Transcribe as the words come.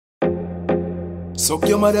Suck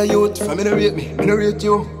your mother youth, for me no rate me, me no rate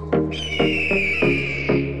you.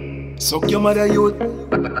 Suck your mother youth.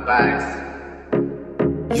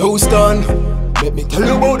 Yo Staun, let me tell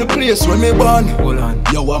you about the place where me born. Hold on.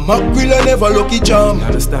 Yo a mackerel and never lucky charm. You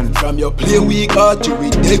understand? From your play weak heart you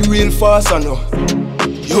be dead real fast I know.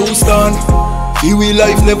 Yo Staun, feel we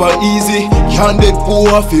life never easy. Can't dead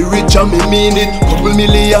poor, feel rich and me mean it. Couple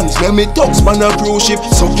millions, let me talk span a cruise ship.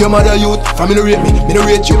 Suck your mother youth, for me no rate me, me no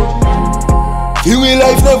rate you. Feel we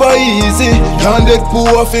life never easy. Can't dead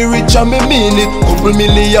poor, feel rich and me mean it. Couple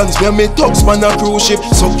millions, let me talk span a cruise ship.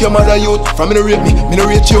 Suck your mother youth, for me no rate me no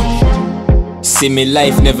rate you. See me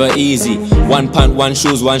life never easy. 1 pant, 1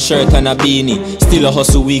 shoes, 1 shirt and a beanie. Still a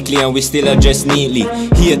hustle weekly and we still a dress neatly.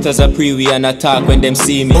 Haters a pre we and attack when them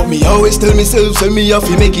see me. But me always tell myself, say me have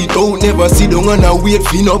to make it out. Never sit down and a wait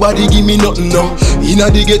for nobody give me nothing now.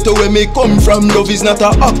 Inna the ghetto where me come from, love is not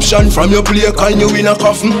an option. From your play can you in a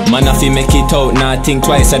coffin? Man have to make it out, nah think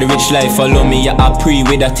twice. Of the rich life, follow me a pre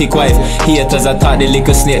with a thick wife. Haters attack the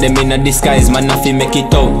little snake, them in a disguise. Man have to make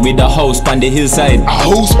it out with a house on the hillside. A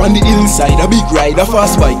house on the hillside, a big ride, a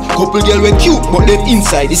fast bike. Couple girl we cute, but them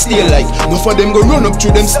inside is still like. Enough of them go run up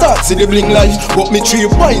through them start, see the bling life. But me 3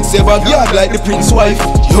 points, ever yard like the prince wife.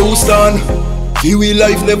 Yo Staun, feel we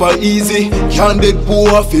life never easy. Can't dead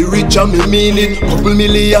poor, feel rich and me mean it. Couple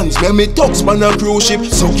millions, let me talk span a cruise ship.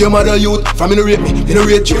 Suck your mother youth, for me no rate me no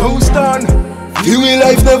rate you. Yo Staun, feel we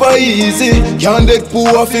life never easy. Can't dead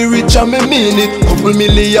poor, feel rich and me mean it. Couple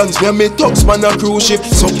millions, let me talk span a cruise ship.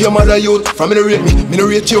 Suck your mother youth, for me no rate me no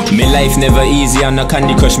rate you. Me life never easy, I'm no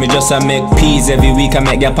Candy Crush. Me just a make peas every week, I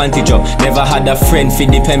make their panty drop. Never had a friend feed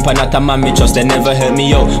the pimp and not a man me trust. They never help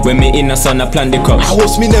me out when me in a sun I plant the crops. I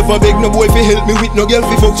was me never beg no boy fi help me with no girl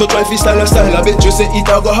fi fuck. So try fi style a style, I bet you say it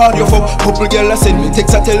a go hard you fuck. Couple girl a send me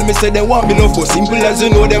text a tell me say they want me love. But simple as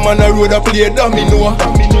you know, them on a road a play damn me know.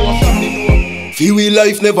 Feel we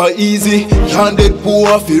life never easy. Can't dead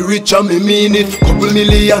poor, feel rich and me mean it. Couple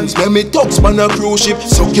millions, let me talk span a cruise ship.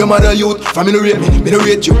 Suck your mother youth, for me no rate me no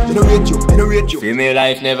rate you, me no rate you, me no rate you. Feel me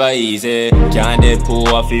life never easy. Can't dead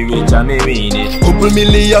poor, feel rich and me mean it. Couple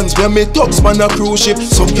millions, let me talk span a cruise ship.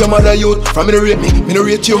 Suck your mother youth, for me no rate me no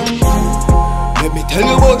rate you. Let me tell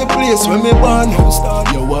you about the place where me born.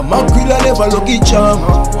 You a mackerel and never lucky charm.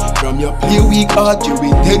 From your play weak heart, you be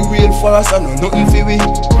dead real fast. I know nothing for we.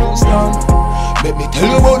 Let me tell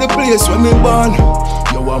you about the place where me born.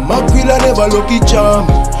 You a mackerel and never lucky charm.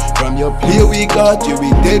 From your play weak heart, you be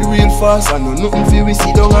dead real fast. I know nothing for we.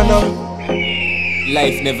 See down and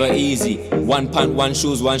Life never easy. 1 pant, 1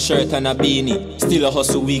 shoes, 1 shirt and a beanie. Still a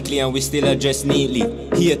hustle weekly and we still a dress neatly.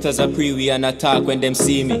 Haters a pre we and attack when them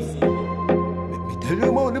see me. Tell you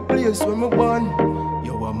about the place where me born.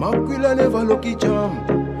 You a mackerel and never lucky charm.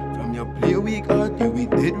 From your play weak heart, you be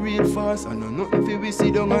dead real fast. I know nothing fi we see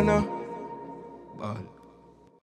down and ball.